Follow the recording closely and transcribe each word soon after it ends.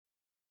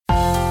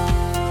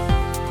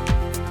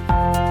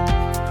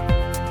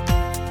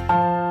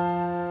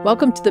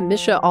Welcome to the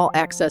MSHSAA All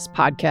Access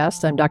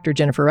Podcast. I'm Dr.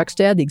 Jennifer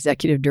Rukstad, the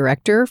Executive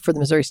Director for the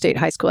Missouri State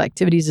High School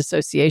Activities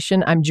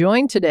Association. I'm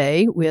joined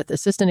today with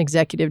Assistant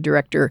Executive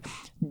Director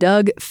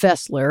Doug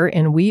Fessler,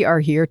 and we are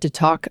here to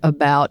talk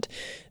about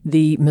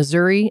the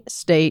Missouri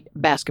State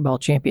Basketball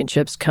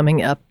Championships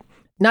coming up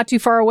not too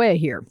far away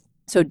here.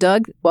 So,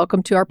 Doug,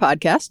 welcome to our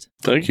podcast.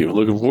 Thank you.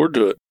 Looking forward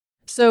to it.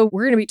 So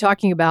we're going to be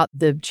talking about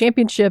the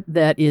championship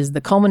that is the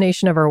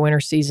culmination of our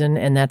winter season,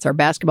 and that's our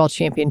basketball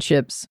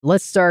championships.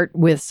 Let's start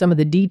with some of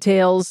the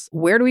details.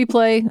 Where do we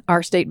play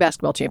our state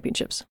basketball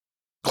championships?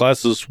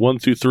 Classes 1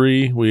 through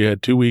 3, we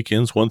had 2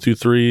 weekends. 1 through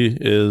 3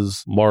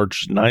 is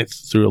March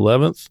 9th through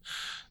 11th.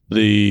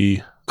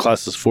 The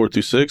classes 4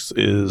 through 6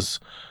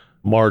 is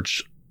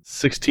March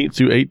 16th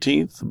through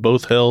 18th,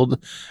 both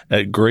held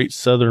at Great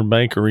Southern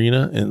Bank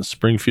Arena in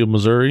Springfield,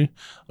 Missouri,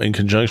 in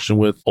conjunction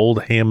with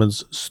Old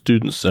Hammond's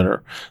Student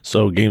Center.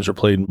 So games are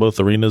played in both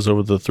arenas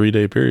over the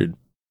 3-day period.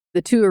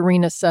 The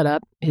 2-arena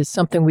setup is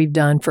something we've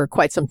done for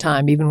quite some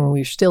time, even when we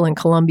were still in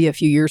Columbia a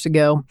few years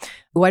ago.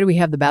 Why do we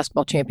have the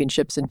basketball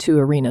championships in 2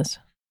 arenas?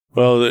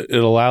 Well, it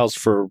allows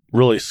for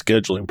really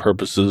scheduling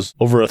purposes.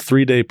 Over a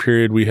 3-day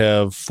period, we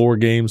have 4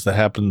 games that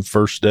happen the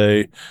first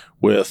day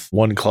with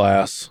 1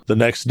 class. The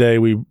next day,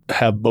 we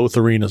have both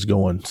arenas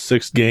going.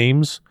 6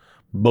 games,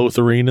 both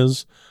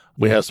arenas.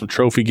 We have some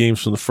trophy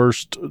games from the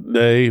first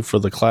day for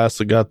the class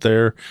that got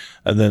there,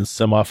 and then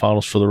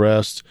semifinals for the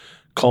rest.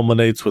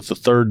 Culminates with the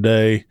 3rd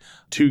day,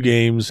 2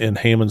 games in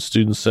Hammond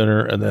Student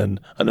Center, and then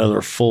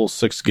another full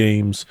 6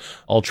 games,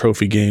 all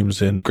trophy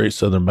games in Great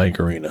Southern Bank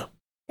Arena.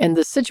 And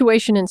the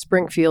situation in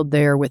Springfield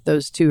there with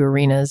those 2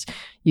 arenas,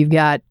 you've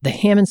got the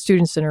Hammond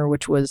Student Center,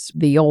 which was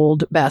the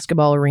old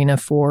basketball arena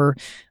for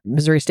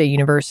Missouri State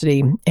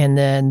University. And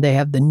then they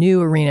have the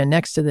new arena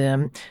next to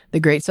them, the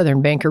Great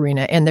Southern Bank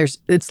Arena. And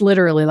it's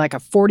literally like a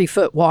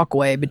 40-foot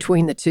walkway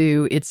between the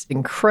 2. It's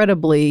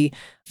incredibly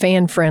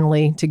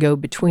fan-friendly to go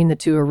between the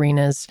 2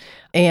 arenas.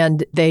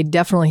 And they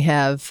definitely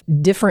have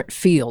different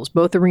feels.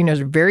 Both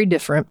arenas are very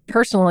different.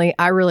 Personally,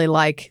 I really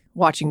like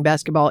watching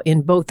basketball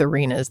in both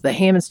arenas. The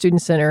Hammond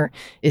Student Center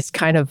is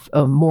kind of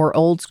a more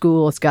old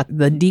school. It's got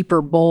the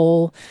deeper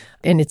bowl,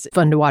 and it's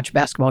fun to watch a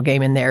basketball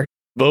game in there.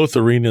 Both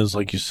arenas,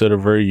 like you said, are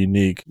very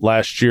unique.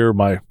 Last year,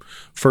 my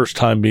first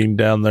time being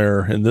down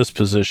there in this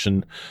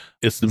position,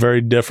 it's very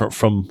different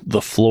from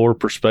the floor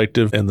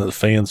perspective and the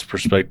fans'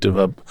 perspective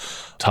up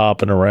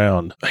top and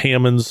around.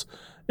 Hammond's,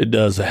 it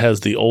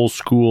has the old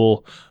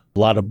school, a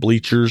lot of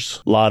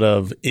bleachers, a lot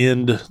of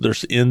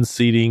there's end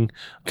seating,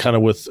 kind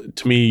of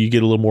to me, you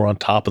get a little more on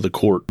top of the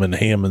court in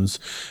Hammond's.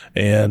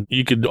 And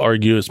you could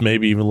argue it's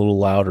maybe even a little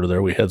louder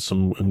there. We had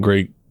some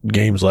great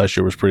games last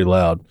year, it was pretty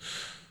loud.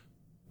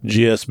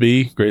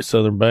 GSB, Great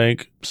Southern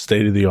Bank,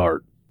 state of the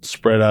art.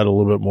 Spread out a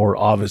little bit more,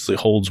 obviously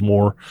holds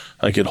more.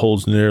 Like it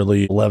holds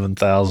nearly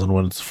 11,000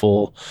 when it's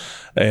full.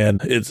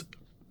 And it's,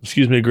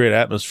 a great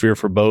atmosphere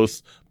for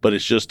both, but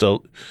it's just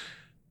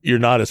you're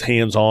not as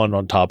hands-on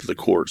on top of the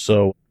court.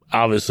 So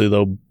obviously,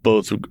 though,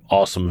 both are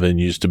awesome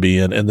venues to be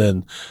in. And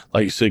then,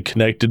 like you said,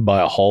 connected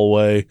by a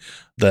hallway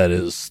that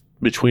is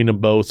between them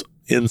both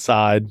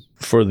inside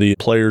for the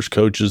players,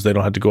 coaches. They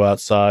don't have to go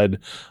outside.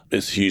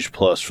 It's a huge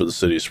plus for the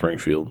city of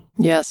Springfield.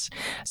 Yes.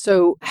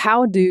 So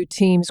how do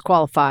teams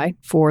qualify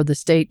for the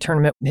state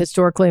tournament?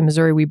 Historically, in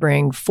Missouri, we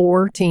bring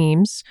 4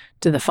 teams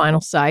to the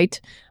final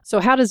site. So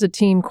how does a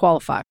team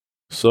qualify?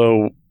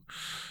 So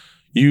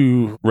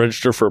you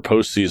register for a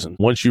postseason.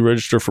 Once you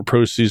register for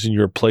postseason,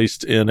 you're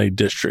placed in a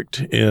district.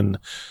 In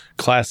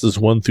classes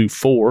 1 through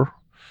 4,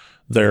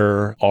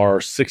 there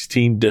are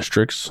 16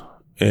 districts.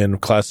 In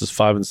classes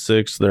 5 and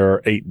 6, there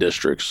are 8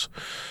 districts.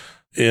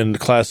 In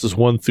classes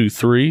 1 through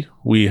 3,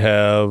 we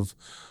have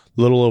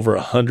a little over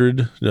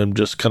 100, and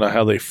just kind of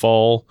how they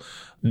fall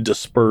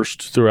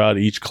dispersed throughout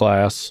each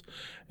class.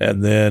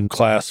 And then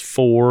class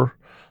 4,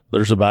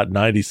 there's about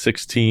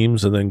 96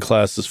 teams. And then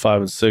classes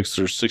 5 and 6,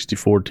 there's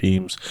 64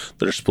 teams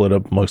that are split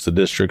up amongst the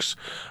districts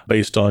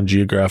based on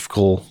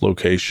geographical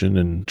location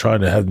and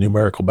trying to have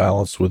numerical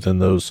balance within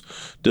those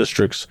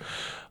districts.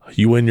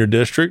 You win your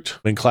district.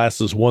 In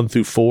classes 1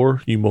 through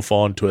 4, you move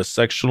on to a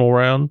sectional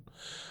round.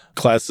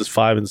 Classes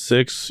 5 and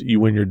 6, you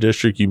win your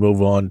district, you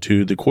move on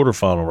to the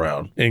quarterfinal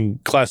round. In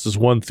classes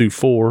 1 through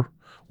 4,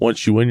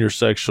 once you win your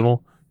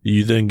sectional,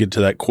 you then get to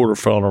that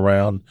quarterfinal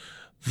round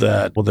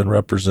that will then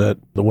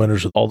represent the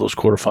winners of all those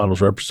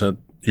quarterfinals, represent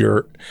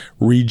your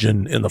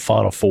region in the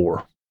Final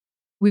Four.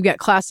 We've got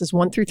classes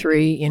 1 through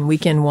 3 in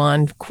weekend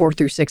 1, 4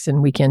 through 6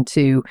 in weekend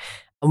 2.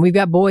 And we've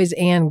got boys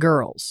and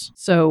girls.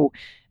 So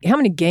how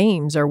many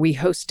games are we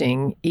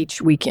hosting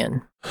each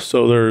weekend?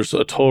 So there's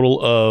a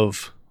total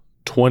of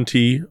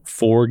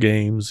 24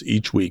 games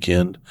each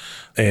weekend.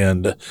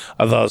 And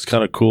I thought it was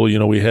kind of cool.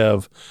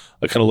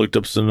 I kind of looked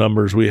up some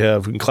numbers. We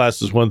have in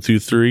classes 1 through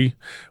 3,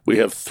 we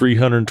have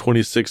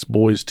 326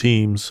 boys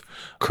teams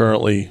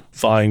currently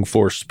vying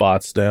for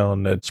spots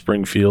down at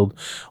Springfield.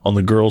 On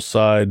the girls'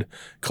 side,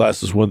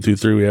 classes 1 through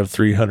 3, we have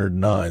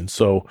 309.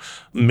 So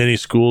many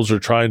schools are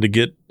trying to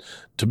get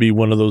to be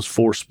one of those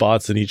 4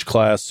 spots in each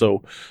class.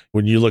 So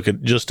when you look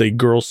at just a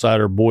girls' side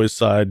or boys'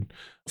 side,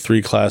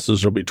 3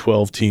 classes, there'll be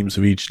 12 teams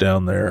of each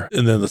down there.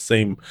 And then the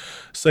same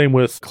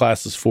with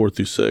classes 4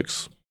 through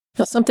 6.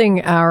 Now,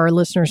 something our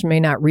listeners may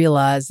not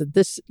realize that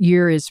this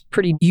year is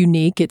pretty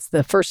unique. It's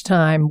the first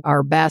time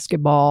our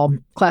basketball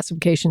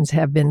classifications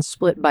have been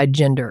split by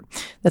gender.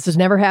 This has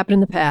never happened in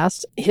the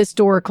past.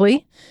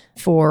 Historically,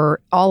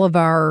 for all of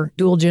our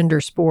dual gender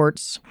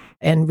sports,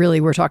 and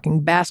really we're talking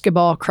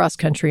basketball, cross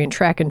country, and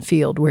track and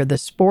field, where the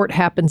sport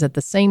happens at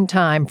the same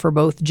time for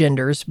both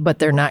genders, but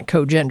they're not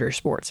co-gender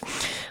sports.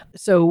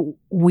 So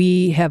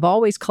we have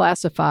always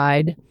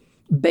classified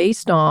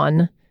based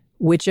on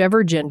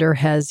whichever gender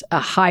has a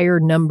higher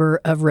number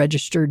of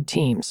registered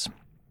teams.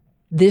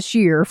 This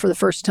year, for the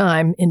first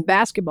time in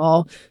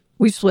basketball,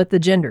 we've split the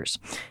genders.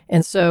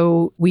 And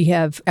so we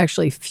have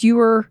actually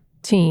fewer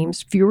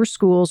teams, fewer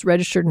schools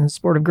registered in the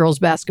sport of girls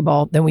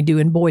basketball than we do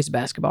in boys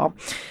basketball.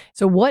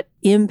 So what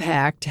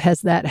impact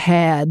has that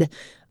had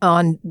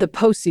on the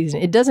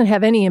postseason? It doesn't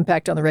have any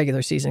impact on the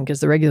regular season because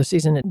the regular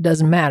season, it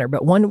doesn't matter.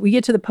 But when we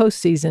get to the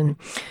postseason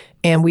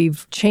and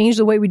we've changed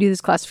the way we do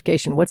this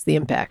classification, what's the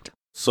impact?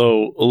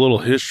 So a little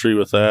history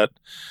with that.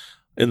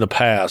 In the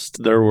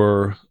past, there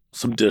were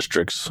some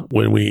districts.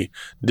 When we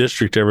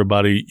district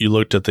everybody, you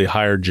looked at the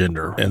higher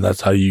gender, and that's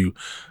how you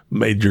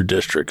made your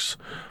districts.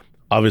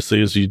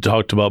 Obviously, as you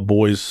talked about,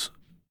 boys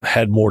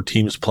had more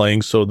teams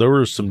playing. So there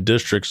were some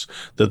districts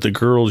that the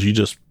girls,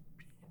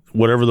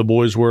 whatever the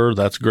boys were,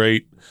 that's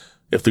great.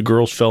 If the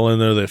girls fell in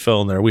there, they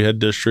fell in there. We had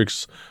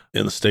districts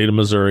in the state of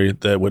Missouri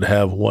that would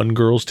have 1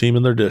 girls team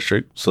in their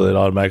district, so they'd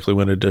automatically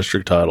win a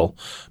district title,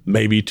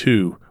 maybe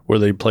 2, where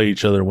they play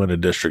each other and win a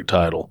district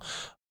title.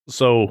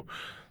 So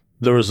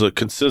there was a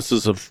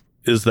consensus of,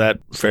 is that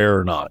fair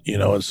or not?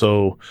 And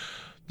so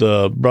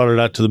brought it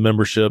out to the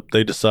membership.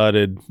 They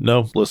decided,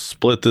 no, let's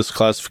split this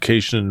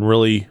classification and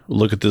really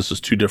look at this as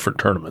 2 different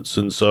tournaments.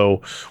 And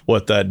so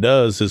what that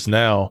does is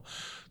now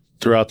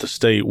throughout the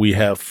state, we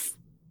have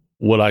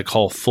what I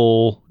call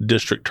full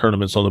district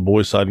tournaments on the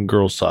boys' side and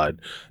girls' side.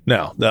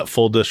 Now, that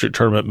full district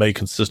tournament may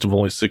consist of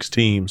only 6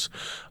 teams,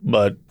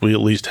 but we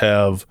at least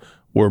have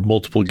where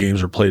multiple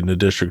games are played in a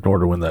district in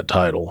order to win that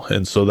title.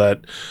 And so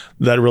that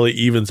really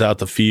evens out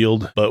the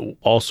field. But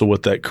also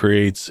what that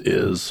creates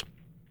is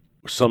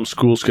some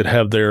schools could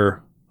have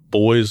their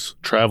boys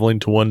traveling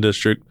to one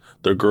district,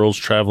 their girls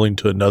traveling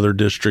to another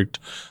district.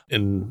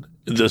 And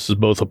this is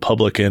both a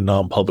public and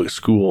non-public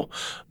school.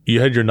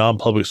 You had your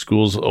non-public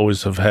schools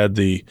always have had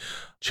the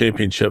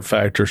championship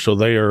factor, so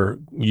they are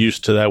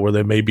used to that, where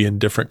they may be in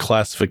different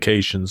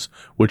classifications,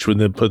 which would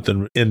then put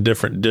them in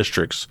different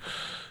districts.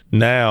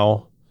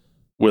 Now,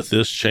 with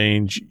this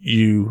change,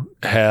 you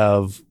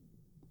have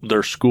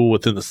their school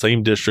within the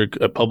same district,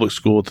 a public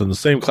school within the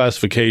same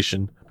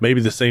classification,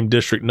 maybe the same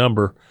district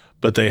number,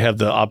 but they have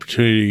the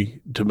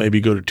opportunity to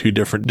maybe go to 2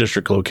 different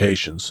district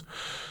locations,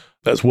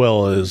 as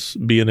well as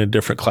being in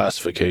different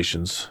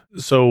classifications.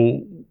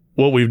 So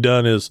what we've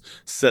done is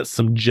set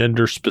some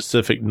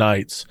gender-specific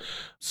nights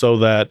so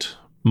that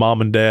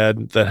mom and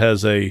dad that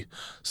has a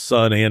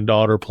son and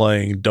daughter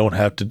playing don't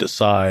have to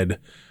decide,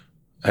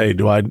 hey,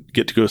 do I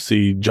get to go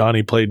see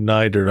Johnny play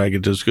tonight, or do I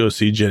get to just go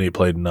see Jenny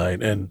play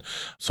tonight? And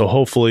so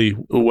hopefully,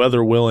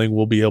 weather willing,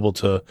 we'll be able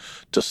to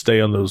stay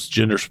on those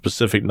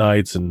gender-specific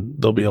nights, and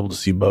they'll be able to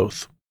see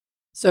both.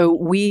 So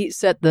we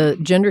set the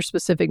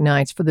gender-specific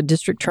nights for the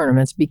district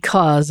tournaments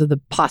because of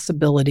the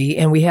possibility,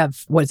 and we have,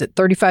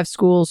 35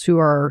 schools who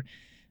are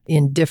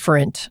in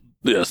different...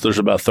 Yes, there's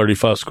about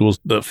 35 schools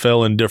that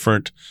fell in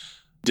different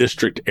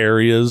district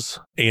areas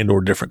and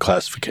or different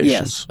classifications.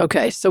 Yes.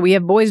 Okay. So we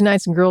have boys'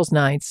 nights and girls'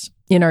 nights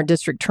in our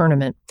district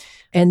tournament.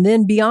 And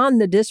then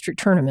beyond the district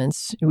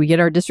tournaments, we get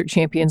our district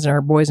champions and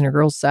our boys and our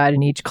girls side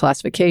in each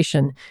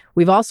classification.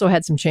 We've also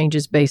had some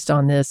changes based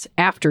on this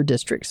after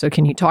district. So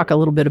can you talk a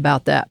little bit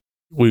about that?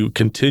 We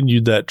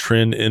continued that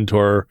trend into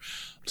our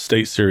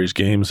state series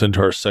games,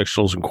 into our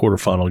sectionals and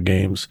quarterfinal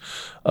games.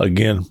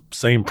 Again,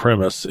 same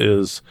premise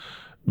is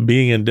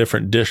being in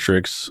different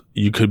districts,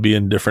 you could be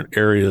in different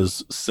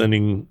areas,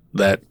 sending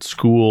that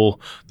school,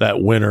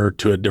 that winner,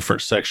 to a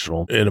different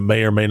sectional. It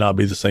may or may not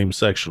be the same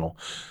sectional.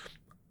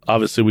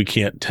 Obviously, we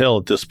can't tell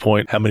at this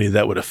point how many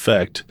that would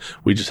affect.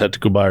 We just have to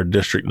go by our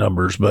district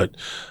numbers. But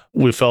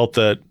we felt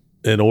that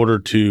in order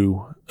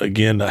to,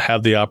 again,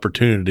 have the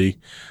opportunity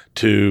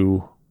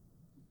to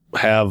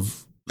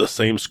have the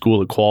same school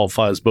that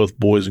qualifies both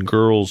boys and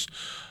girls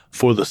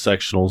for the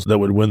sectionals that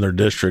would win their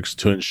districts,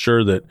 to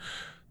ensure that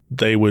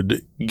they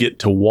would get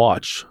to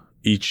watch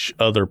each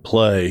other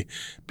play,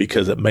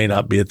 because it may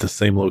not be at the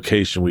same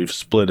location. We've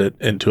split it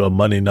into a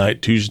Monday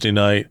night, Tuesday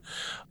night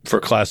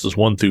for classes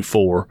 1 through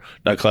 4.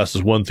 Now,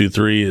 classes 1 through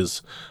 3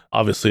 is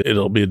obviously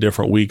it'll be a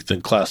different week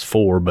than class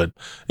 4, but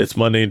it's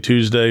Monday and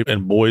Tuesday,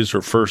 and boys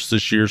are first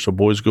this year. So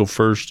boys go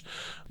first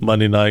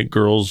Monday night,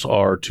 girls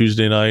are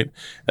Tuesday night.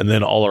 And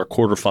then all our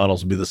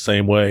quarterfinals will be the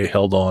same way,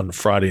 held on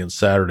Friday and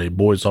Saturday.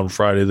 Boys on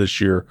Friday this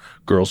year,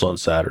 girls on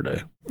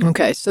Saturday.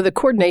 Okay. So the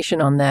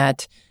coordination on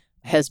that,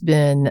 has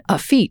been a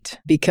feat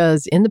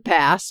because in the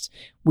past,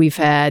 we've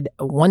had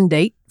one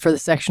date for the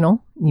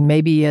sectional,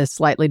 maybe a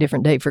slightly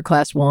different date for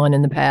Class 1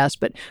 in the past,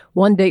 but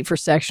one date for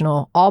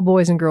sectional. All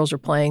boys and girls are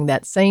playing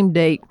that same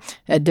date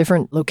at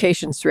different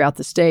locations throughout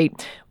the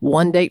state.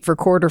 One date for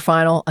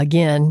quarterfinal,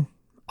 again,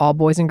 all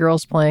boys and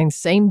girls playing,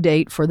 same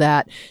date for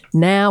that.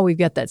 Now we've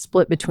got that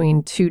split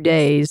between 2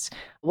 days.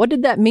 What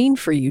did that mean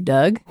for you,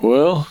 Doug?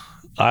 Well,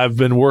 I've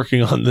been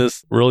working on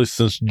this really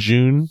since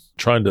June,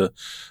 trying to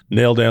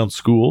nail down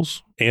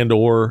schools and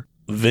or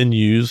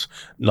venues,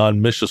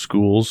 non-MSHSAA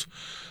schools,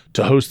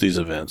 to host these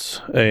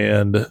events.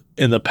 And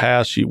in the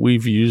past,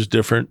 we've used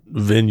different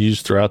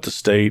venues throughout the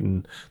state,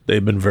 and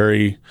they've been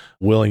very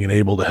willing and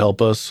able to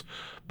help us.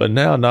 But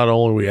now, not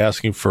only are we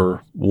asking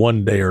for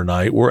one day or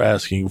night, we're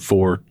asking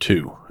for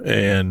 2.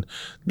 And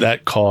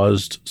that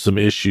caused some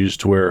issues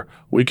to where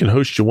we can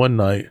host you one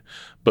night,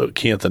 but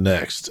can't the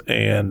next.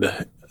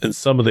 And in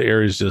some of the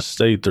areas of the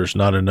state, there's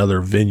not another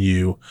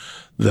venue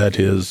that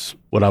is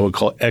what I would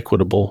call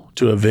equitable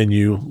to a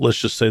venue. Let's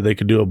just say they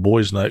could do a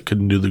boys' night,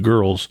 couldn't do the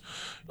girls.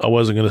 I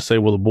wasn't going to say,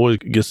 well, the boys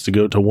gets to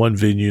go to one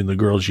venue and the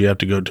girls, you have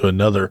to go to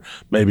another,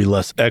 maybe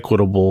less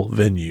equitable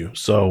venue.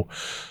 So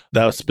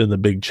that's been the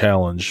big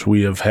challenge.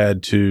 We have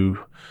had to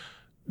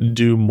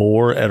do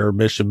more at our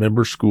mission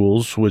member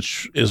schools,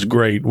 which is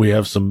great. We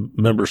have some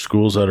member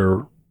schools that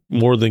are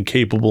more than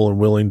capable and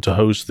willing to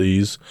host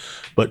these.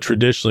 But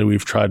traditionally,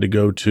 we've tried to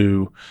go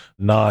to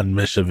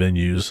non-MSHSAA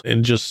venues.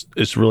 And just,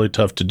 it's really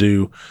tough to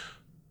do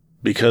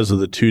because of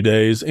the 2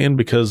 days and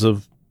because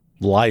of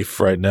life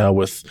right now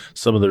with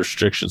some of the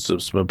restrictions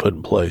that's been put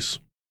in place.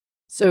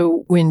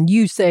 So when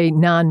you say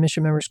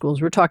non-MSHSAA member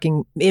schools, we're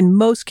talking, in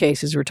most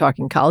cases, we're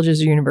talking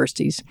colleges or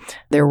universities.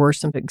 There were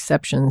some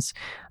exceptions.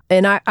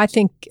 And I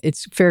think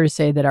it's fair to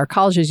say that our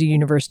colleges and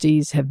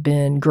universities have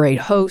been great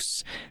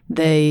hosts.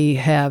 They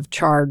have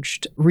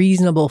charged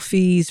reasonable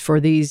fees for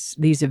these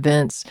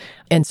events.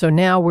 And so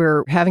now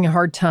we're having a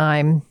hard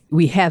time.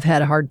 We have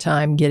had a hard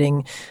time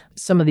getting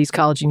some of these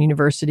college and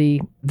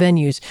university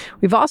venues.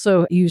 We've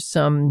also used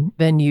some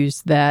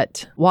venues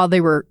that, while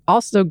they were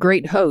also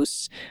great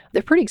hosts,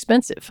 they're pretty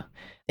expensive.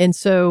 And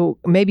so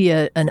maybe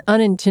an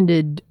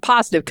unintended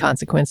positive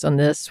consequence on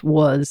this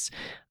was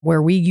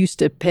where we used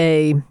to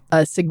pay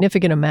a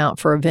significant amount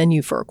for a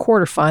venue for a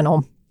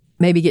quarterfinal,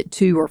 maybe get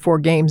 2 or 4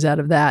 games out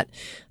of that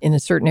in a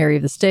certain area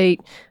of the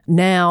state.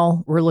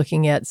 Now we're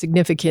looking at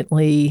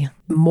significantly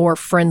more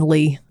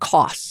friendly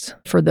costs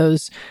for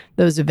those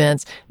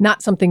events.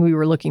 Not something we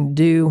were looking to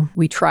do.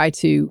 We try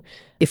to,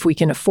 if we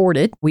can afford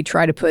it, we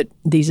try to put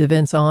these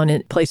events on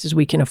at places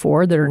we can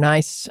afford that are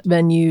nice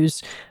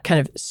venues, kind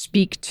of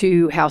speak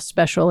to how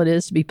special it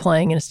is to be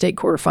playing in a state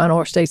quarterfinal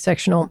or state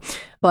sectional.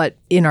 But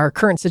in our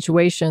current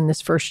situation,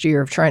 this first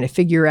year of trying to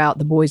figure out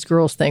the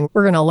boys-girls thing,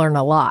 we're going to learn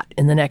a lot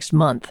in the next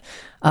month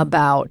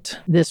about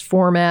this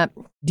format,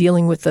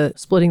 dealing with the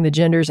splitting the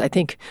genders. I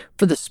think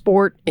for the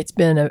sport, it's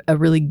been a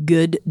really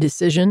good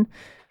decision,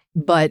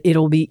 but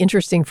it'll be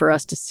interesting for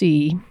us to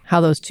see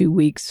how those 2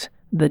 weeks,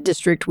 the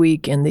district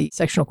week and the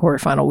sectional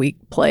quarterfinal week,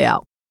 play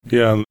out.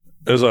 Yeah, and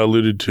as I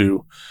alluded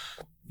to,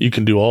 you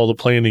can do all the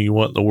planning you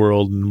want in the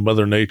world, and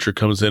Mother Nature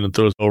comes in and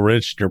throws a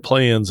wrench in your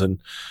plans. And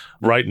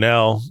right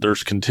now,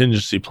 there's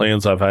contingency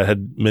plans. I've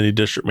had many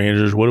district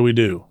managers. What do we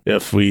do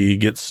if we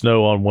get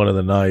snow on one of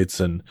the nights?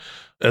 And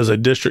as a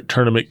district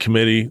tournament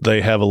committee,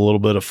 they have a little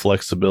bit of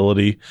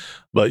flexibility,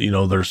 but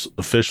there's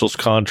officials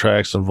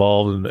contracts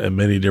involved and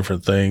many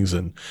different things.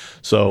 And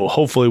so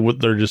hopefully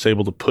they're just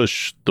able to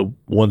push the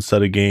one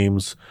set of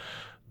games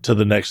to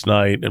the next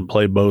night and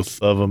play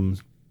both of them,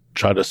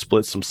 try to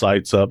split some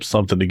sites up,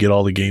 something to get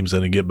all the games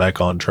in and get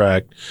back on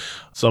track.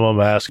 Some of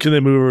them ask, can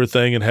they move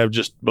everything and have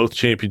just both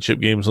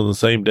championship games on the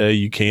same day?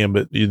 You can,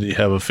 but you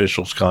have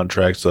officials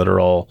contracts that are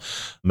all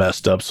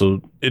messed up.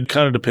 So it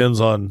kind of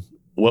depends on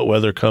what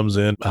weather comes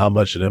in, how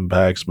much it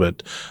impacts,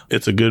 but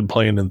it's a good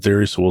plan in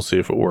theory, so we'll see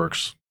if it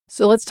works.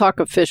 So let's talk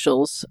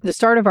officials. The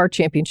start of our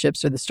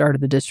championships are the start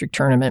of the district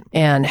tournament.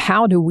 And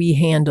how do we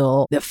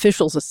handle the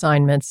officials'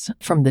 assignments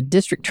from the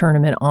district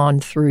tournament on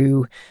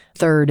through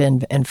third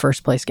and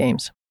first place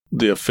games?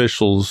 The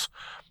officials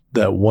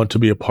that want to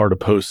be a part of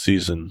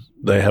postseason,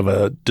 they have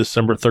a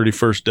December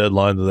 31st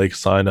deadline that they can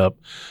sign up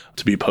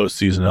to be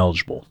postseason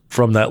eligible.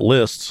 From that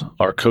list,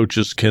 our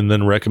coaches can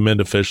then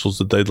recommend officials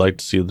that they'd like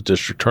to see at the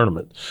district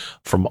tournament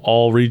from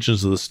all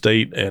regions of the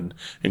state. And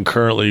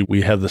currently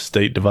we have the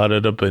state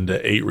divided up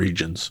into 8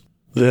 regions.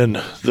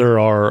 Then there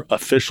are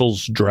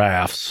officials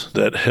drafts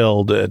that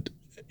held at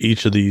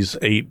each of these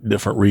 8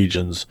 different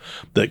regions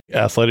that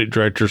athletic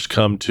directors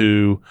come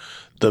to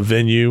the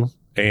venue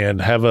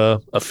and have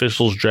a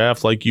officials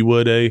draft like you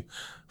would a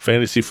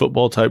fantasy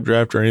football type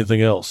draft or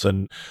anything else.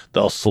 And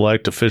they'll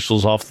select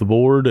officials off the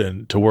board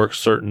and to work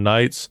certain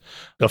nights.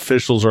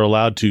 Officials are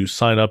allowed to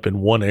sign up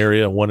in one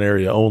area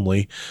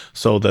only,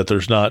 so that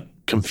there's not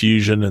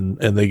confusion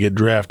and they get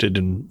drafted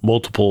in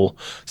multiple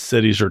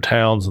cities or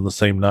towns in the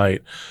same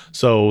night.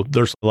 So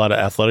there's a lot of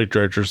athletic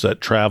directors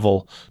that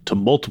travel to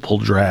multiple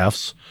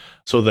drafts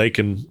so they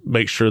can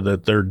make sure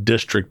that their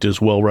district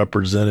is well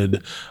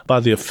represented by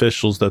the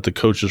officials that the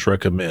coaches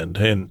recommend.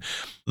 And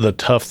the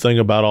tough thing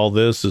about all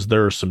this is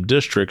there are some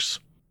districts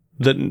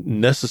that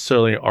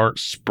necessarily aren't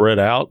spread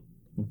out,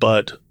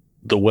 but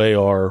the way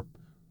our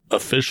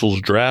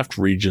officials draft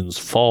regions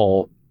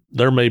fall,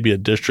 there may be a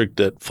district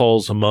that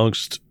falls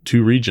amongst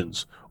 2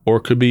 regions, or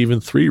it could be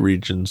even 3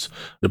 regions,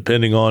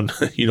 depending on,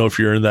 if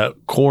you're in that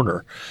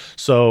corner.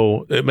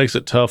 So it makes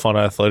it tough on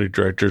athletic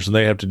directors, and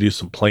they have to do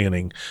some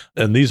planning.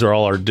 And these are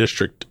all our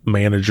district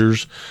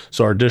managers.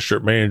 So our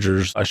district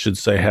managers, I should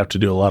say, have to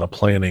do a lot of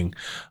planning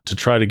to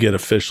try to get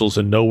officials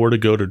and know where to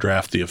go to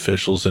draft the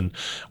officials. And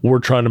we're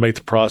trying to make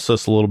the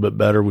process a little bit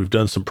better. We've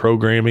done some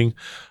programming,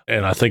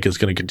 and I think it's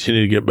going to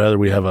continue to get better.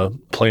 We have a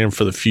plan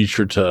for the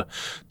future to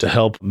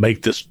help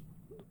make this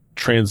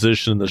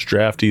transition, this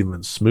draft,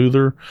 even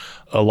smoother,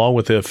 along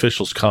with the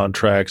officials'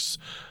 contracts,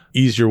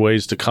 easier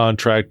ways to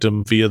contract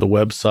them via the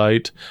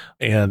website,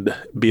 and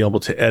be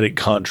able to edit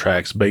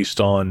contracts based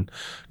on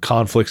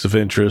conflicts of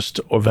interest,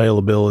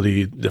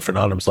 availability, different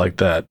items like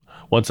that.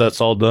 Once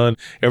that's all done,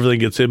 everything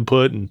gets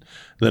input, and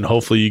then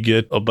hopefully you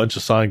get a bunch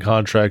of signed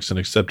contracts and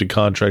accepted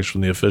contracts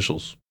from the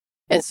officials.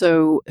 And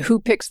so who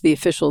picks the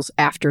officials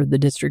after the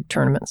district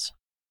tournaments?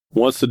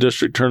 Once the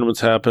district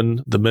tournaments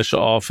happen, the MSHSAA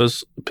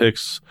office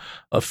picks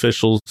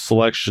official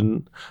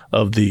selection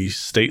of the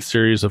state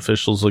series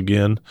officials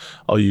again.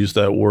 I'll use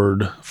that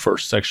word for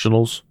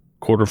sectionals,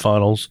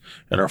 quarterfinals,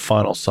 and our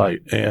final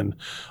site. And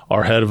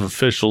our head of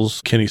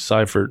officials, Kenny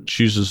Seifert,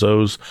 chooses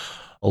those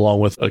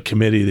along with a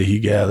committee that he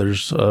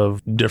gathers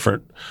of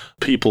different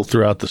people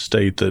throughout the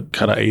state that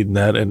kind of aid in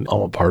that, and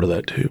I'm a part of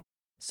that too.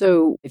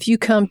 So if you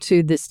come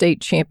to the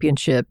state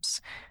championships,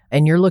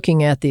 and you're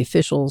looking at the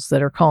officials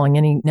that are calling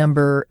any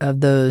number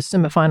of the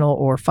semifinal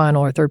or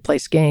final or third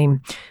place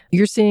game,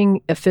 you're seeing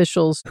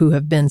officials who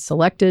have been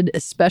selected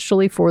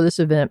especially for this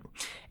event.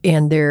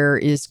 And there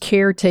is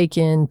care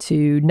taken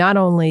to not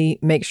only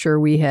make sure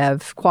we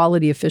have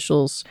quality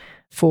officials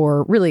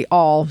for really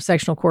all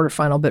sectional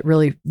quarterfinal, but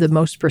really the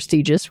most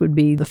prestigious would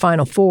be the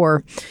Final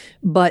Four.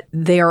 But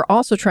they are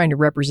also trying to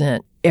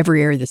represent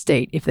every area of the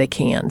state if they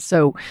can.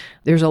 So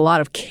there's a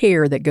lot of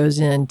care that goes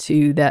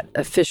into that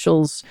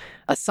officials'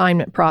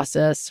 assignment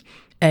process.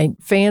 And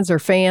fans are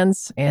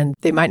fans, and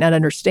they might not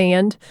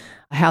understand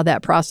how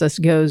that process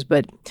goes.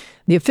 But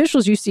the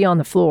officials you see on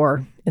the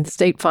floor in the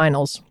state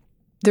finals,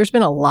 there's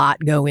been a lot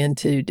go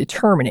into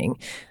determining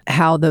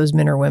how those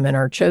men or women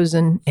are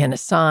chosen and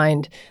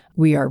assigned.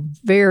 We are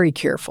very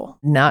careful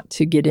not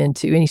to get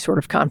into any sort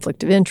of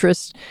conflict of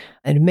interest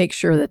and to make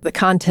sure that the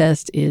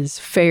contest is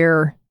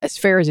fair as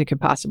it could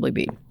possibly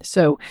be.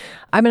 So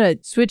I'm going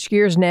to switch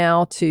gears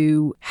now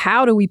to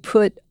how do we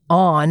get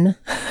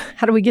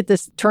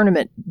this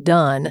tournament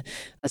done,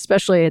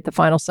 especially at the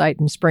final site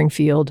in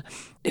Springfield?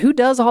 Who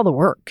does all the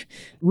work?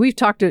 We've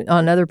talked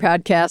on other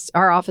podcasts.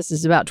 Our office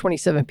is about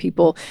 27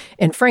 people.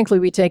 And frankly,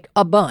 we take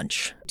a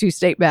bunch to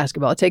state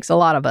basketball. It takes a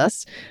lot of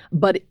us,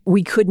 but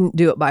we couldn't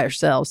do it by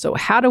ourselves. So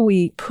how do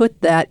we put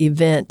that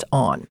event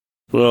on?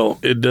 Well,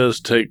 it does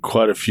take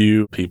quite a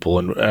few people.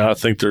 And I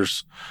think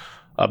there's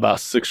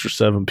about 6 or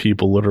 7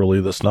 people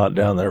literally that's not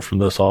down there from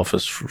this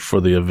office for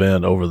the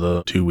event over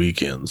the 2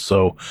 weekends.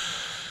 So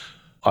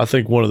I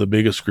think one of the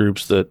biggest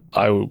groups that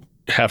I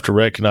have to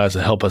recognize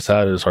and help us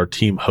out is our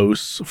team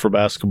hosts for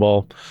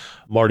basketball.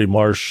 Marty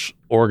Marsh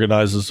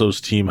organizes those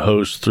team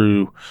hosts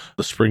through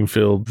the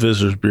Springfield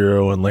Visitors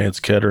Bureau and Lance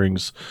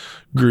Kettering's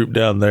group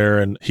down there,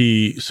 and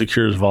he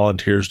secures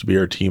volunteers to be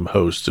our team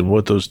hosts. And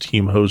what those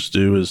team hosts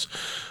do is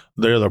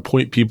they're the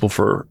point people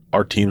for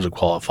our teams to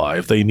qualify.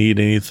 If they need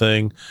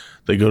anything,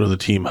 they go to the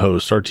team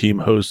hosts. Our team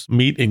hosts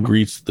meet and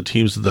greets the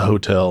teams at the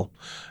hotel,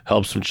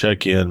 helps them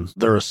check in.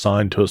 They're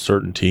assigned to a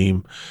certain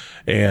team,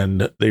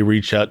 and they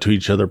reach out to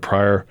each other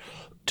prior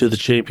to the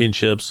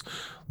championships,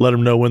 let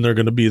them know when they're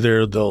going to be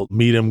there. They'll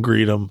meet them,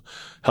 greet them,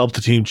 help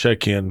the team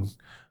check in.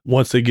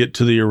 Once they get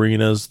to the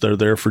arenas, they're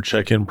there for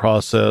check-in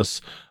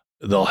process.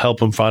 They'll help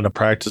them find a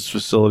practice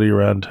facility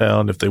around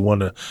town if they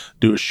want to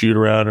do a shoot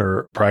around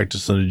or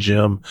practice in a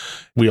gym.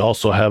 We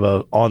also have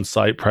a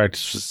on-site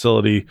practice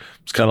facility.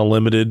 It's kind of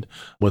limited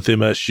with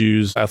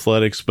MSU's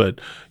athletics,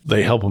 but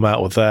they help them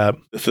out with that.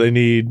 If they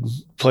need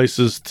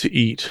places to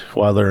eat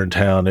while they're in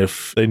town,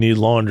 if they need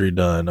laundry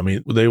done, I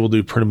mean, they will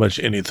do pretty much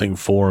anything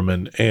for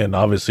them. And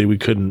obviously we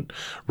couldn't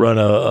run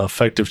a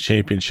effective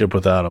championship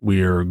without them.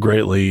 We are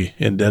greatly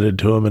indebted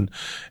to them.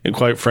 And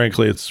quite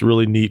frankly, it's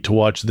really neat to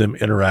watch them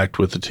interact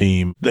with the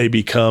team. They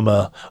become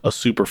a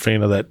super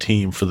fan of that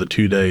team for the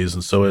 2 days.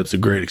 And so it's a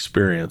great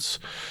experience.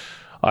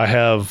 I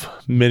have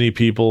many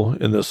people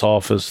in this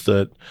office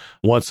that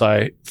once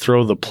I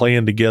throw the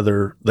plan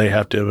together, they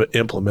have to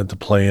implement the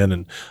plan.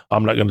 And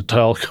I'm not going to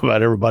talk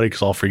about everybody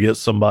because I'll forget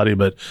somebody,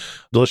 but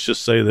let's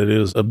just say that it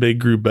is a big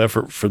group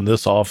effort from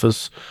this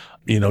office,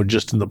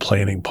 just in the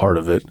planning part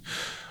of it.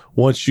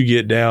 Once you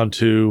get down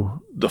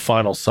to the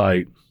final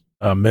site,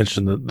 I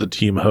mentioned the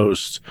team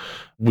host.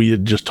 We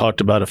had just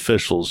talked about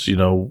officials.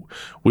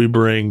 We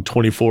bring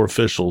 24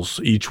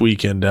 officials each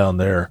weekend down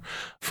there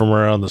from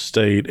around the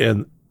state,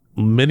 and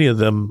many of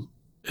them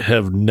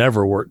have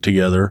never worked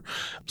together.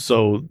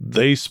 So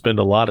they spend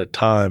a lot of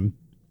time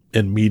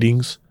in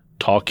meetings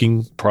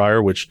talking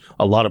prior, which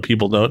a lot of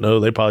people don't know.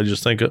 They probably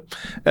just think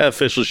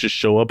officials just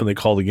show up and they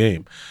call the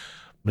game.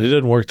 But it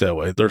didn't work that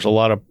way. There's a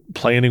lot of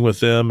planning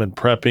with them and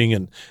prepping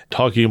and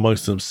talking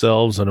amongst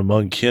themselves and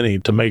among Kenny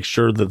to make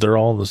sure that they're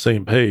all on the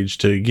same page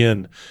to,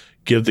 again,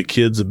 give the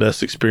kids the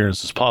best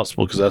experience as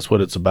possible, because that's what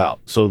it's about.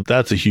 So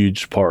that's a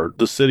huge part.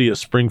 The city of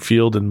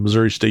Springfield and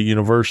Missouri State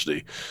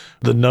University,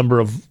 the number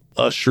of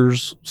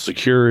ushers,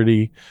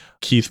 security,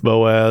 Keith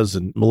Boaz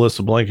and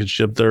Melissa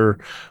Blankenship, their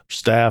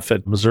staff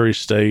at Missouri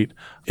State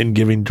in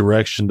giving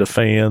direction to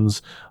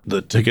fans,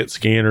 the ticket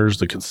scanners,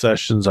 the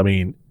concessions. I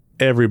mean,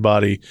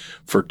 everybody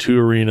for 2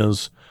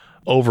 arenas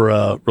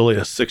over really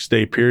a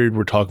 6-day period.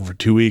 We're talking for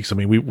 2 weeks. I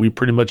mean, we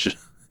pretty much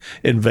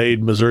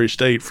invade Missouri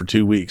State for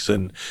 2 weeks,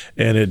 and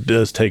it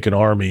does take an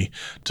army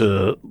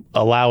to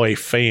allow a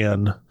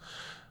fan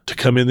to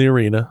come in the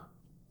arena,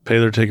 pay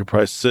their ticket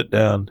price, sit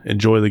down,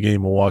 enjoy the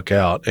game, and walk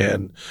out.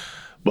 And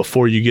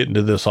before you get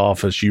into this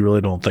office, you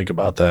really don't think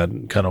about that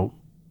and kind of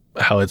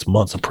how it's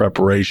months of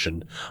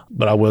preparation.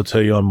 But I will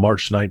tell you, on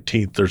March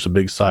 19th, there's a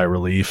big sigh of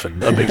relief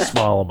and a big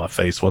smile on my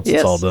face once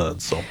it's all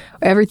done. So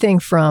everything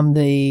from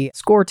the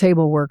score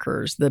table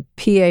workers, the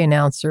PA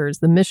announcers,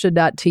 the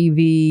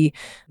MSHSAA.TV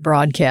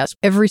broadcast,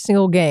 every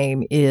single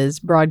game is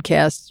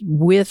broadcast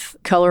with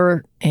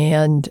color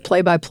and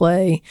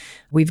play-by-play.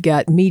 We've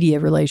got media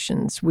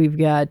relations. We've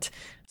got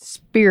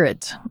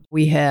spirit.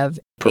 We have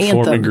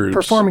performing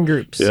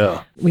groups.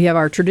 Yeah. We have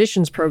our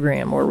traditions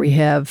program where we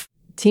have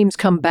teams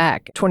come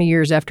back 20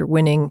 years after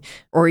winning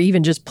or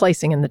even just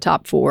placing in the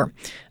top 4.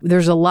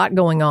 There's a lot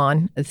going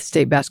on at the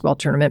state basketball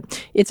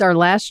tournament. It's our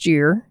last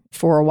year,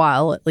 for a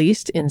while at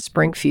least, in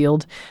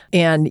Springfield.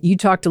 And you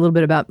talked a little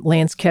bit about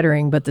Lance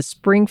Kettering, but the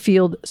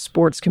Springfield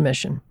Sports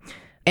Commission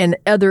and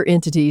other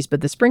entities, but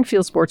the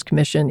Springfield Sports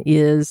Commission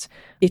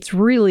it's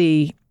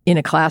really in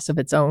a class of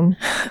its own.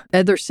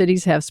 Other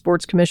cities have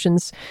sports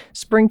commissions.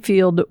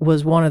 Springfield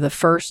was one of the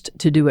first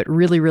to do it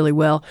really, really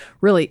well.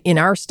 Really, in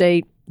our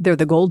state, they're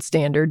the gold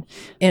standard,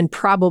 and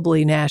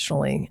probably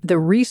nationally. The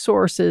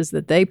resources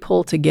that they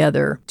pull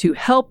together to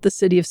help the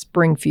city of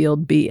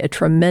Springfield be a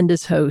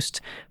tremendous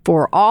host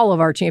for all of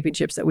our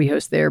championships that we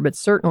host there, but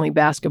certainly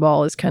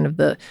basketball is kind of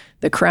the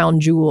crown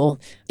jewel.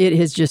 It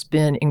has just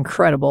been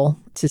incredible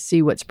to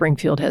see what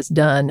Springfield has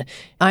done.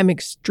 I'm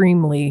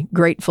extremely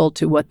grateful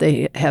to what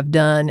they have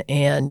done,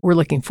 and we're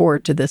looking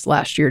forward to this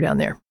last year down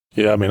there.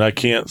 Yeah, I mean, I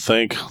can't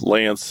thank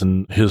Lance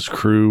and his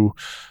crew.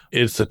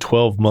 It's a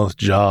 12-month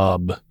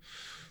job.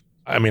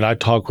 I mean, I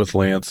talk with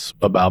Lance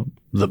about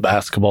the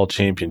basketball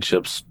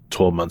championships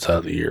 12 months out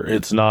of the year.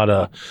 It's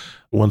not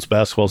once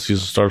basketball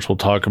season starts, we'll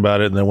talk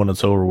about it, and then when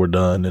it's over, we're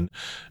done. And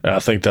I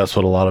think that's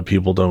what a lot of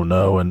people don't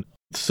know. And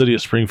the city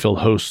of Springfield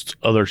hosts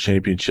other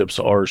championships,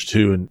 ours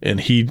too, and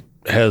he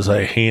has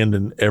a hand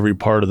in every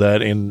part of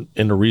that and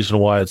the reason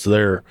why it's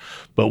there.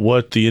 But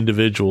what the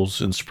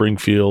individuals in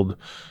Springfield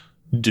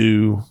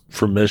do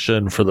for Misha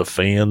and for the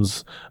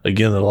fans,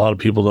 again, that a lot of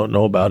people don't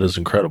know about, is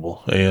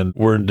incredible. And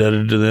we're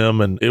indebted to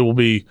them, and it will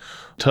be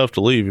tough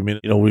to leave. I mean,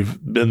 we've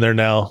been there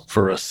now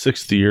for a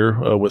 6th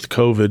year with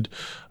COVID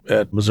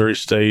at Missouri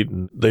State,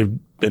 and they've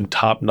been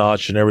top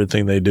notch in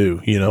everything they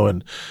do,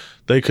 and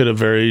they could have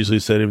very easily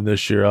said even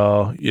this year,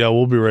 oh, yeah,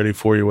 we'll be ready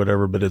for you,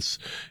 whatever. But it's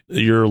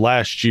your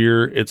last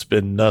year. It's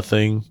been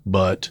nothing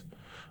but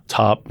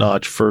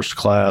top-notch, first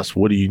class.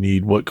 What do you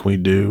need? What can we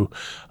do?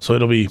 So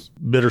it'll be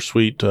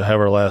bittersweet to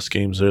have our last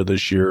games there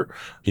this year,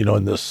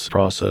 in this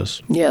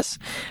process. Yes.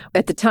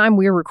 At the time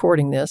we're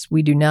recording this,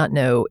 we do not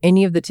know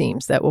any of the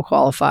teams that will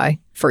qualify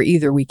for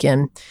either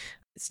weekend.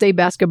 State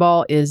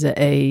basketball is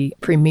a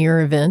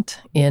premier event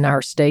in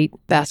our state.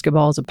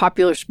 Basketball is a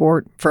popular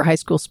sport for high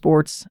school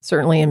sports,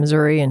 certainly in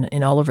Missouri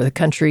and all over the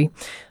country.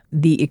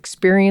 The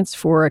experience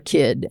for a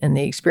kid and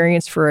the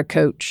experience for a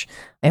coach.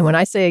 And when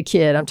I say a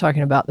kid, I'm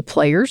talking about the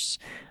players.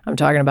 I'm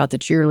talking about the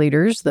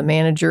cheerleaders, the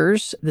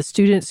managers, the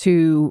students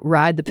who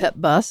ride the pep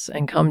bus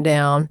and come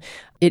down.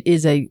 It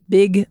is a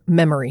big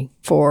memory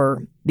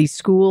for these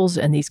schools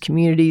and these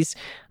communities.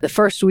 The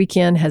first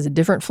weekend has a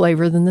different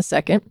flavor than the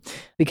second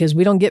because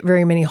we don't get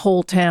very many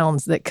whole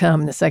towns that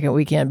come the second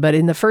weekend. But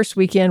in the first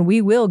weekend,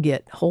 we will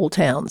get whole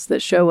towns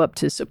that show up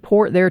to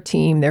support their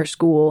team, their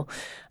school.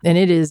 And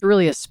it is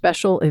really a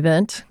special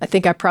event. I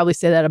think I probably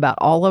say that about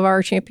all of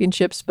our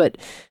championships, but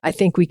I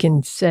think we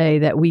can say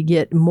that we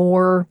get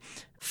more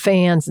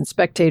fans and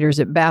spectators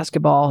at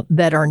basketball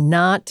that are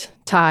not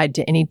tied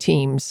to any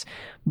teams,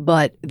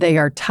 but they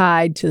are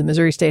tied to the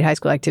Missouri State High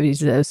School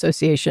Activities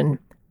Association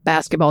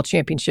basketball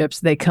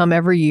championships. They come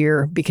every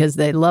year because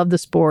they love the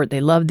sport,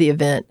 they love the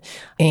event.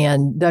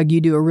 And Doug,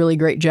 you do a really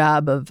great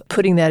job of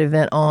putting that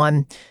event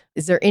on.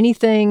 Is there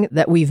anything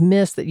that we've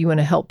missed that you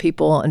want to help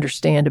people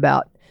understand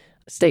about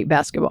state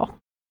basketball?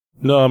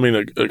 No, I mean,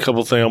 a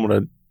couple things I'm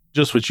going to,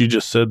 just what you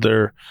just said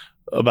there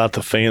about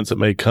the fans that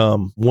may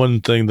come.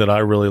 One thing that I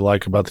really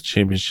like about the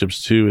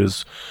championships too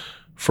is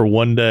for a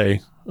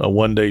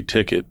one-day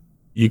ticket,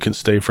 you can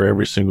stay for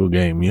every single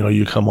game.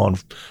 You come on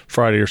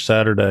Friday or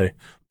Saturday,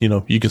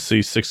 You can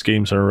see 6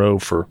 games in a row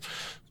for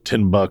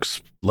 $10,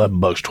 $11,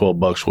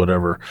 $12,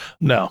 whatever.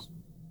 Now,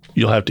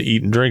 you'll have to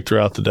eat and drink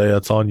throughout the day.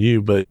 That's on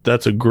you, but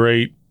that's a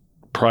great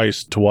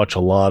price to watch a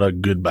lot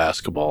of good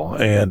basketball.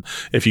 And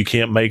if you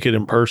can't make it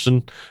in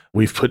person,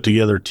 we've put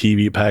together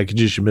TV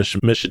packages. You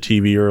mentioned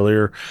TV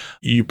earlier.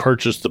 You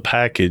purchase the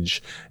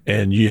package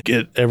and you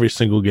get every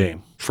single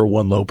game for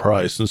one low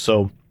price. And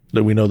so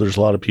that we know there's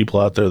a lot of people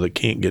out there that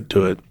can't get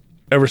to it.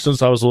 Ever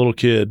since I was a little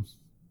kid,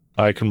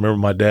 I can remember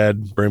my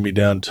dad bring me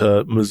down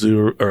to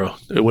Mizzou, or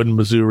it wasn't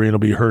Mizzou Arena, it'll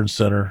be Hearn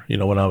Center,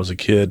 when I was a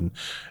kid,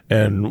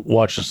 and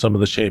watching some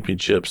of the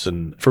championships.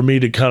 And for me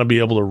to kind of be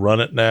able to run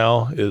it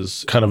now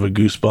is kind of a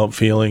goosebump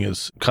feeling.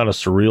 It's kind of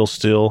surreal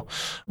still.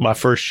 My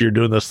first year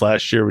doing this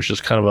last year was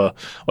just kind of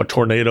a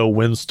tornado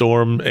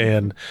windstorm,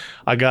 and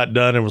I got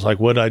done and was like,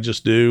 what did I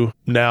just do?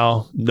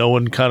 Now,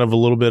 knowing kind of a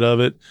little bit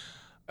of it,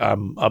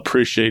 I'm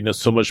appreciating it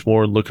so much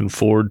more and looking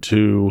forward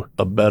to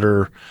a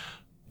better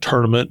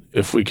tournament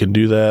if we can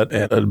do that,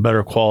 and a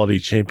better quality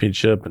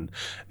championship.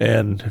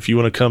 And if you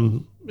want to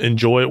come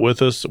enjoy it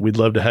with us, we'd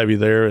love to have you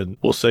there, and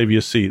we'll save you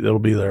a seat. It'll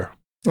be there.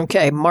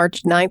 Okay,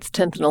 March 9th,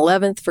 10th, and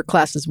 11th for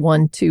classes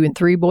 1, 2, and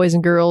 3, boys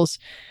and girls.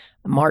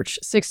 March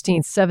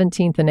 16th,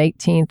 17th, and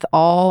 18th,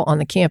 all on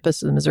the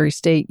campus of the Missouri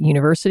State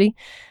University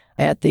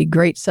at the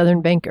Great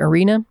Southern Bank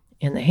Arena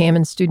in the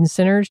Hammond Student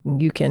Center.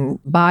 You can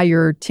buy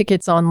your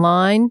tickets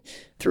online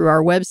through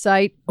our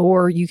website,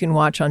 or you can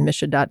watch on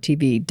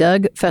MSHSAA.tv.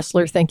 Doug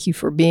Fessler, thank you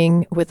for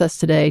being with us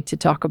today to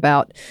talk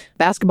about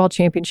basketball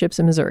championships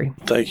in Missouri.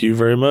 Thank you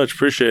very much.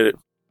 Appreciate it.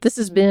 This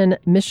has been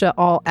MSHSAA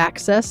All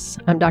Access.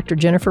 I'm Dr.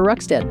 Jennifer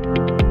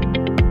Rukstad.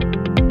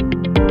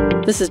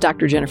 This is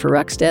Dr. Jennifer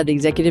Rukstad, the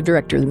Executive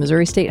Director of the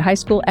Missouri State High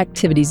School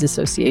Activities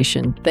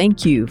Association.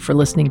 Thank you for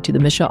listening to the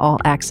MSHSAA All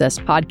Access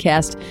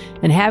podcast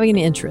and having an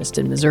interest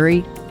in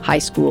Missouri high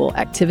school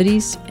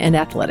activities and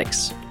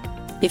athletics.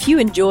 If you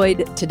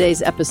enjoyed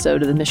today's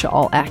episode of the MSHSAA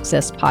All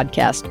Access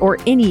podcast, or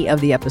any of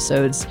the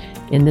episodes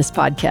in this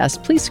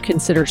podcast, please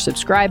consider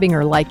subscribing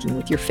or liking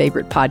with your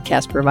favorite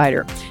podcast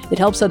provider. It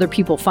helps other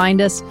people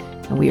find us,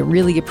 and we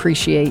really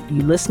appreciate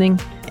you listening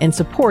and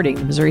supporting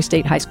the Missouri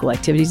State High School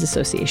Activities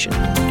Association.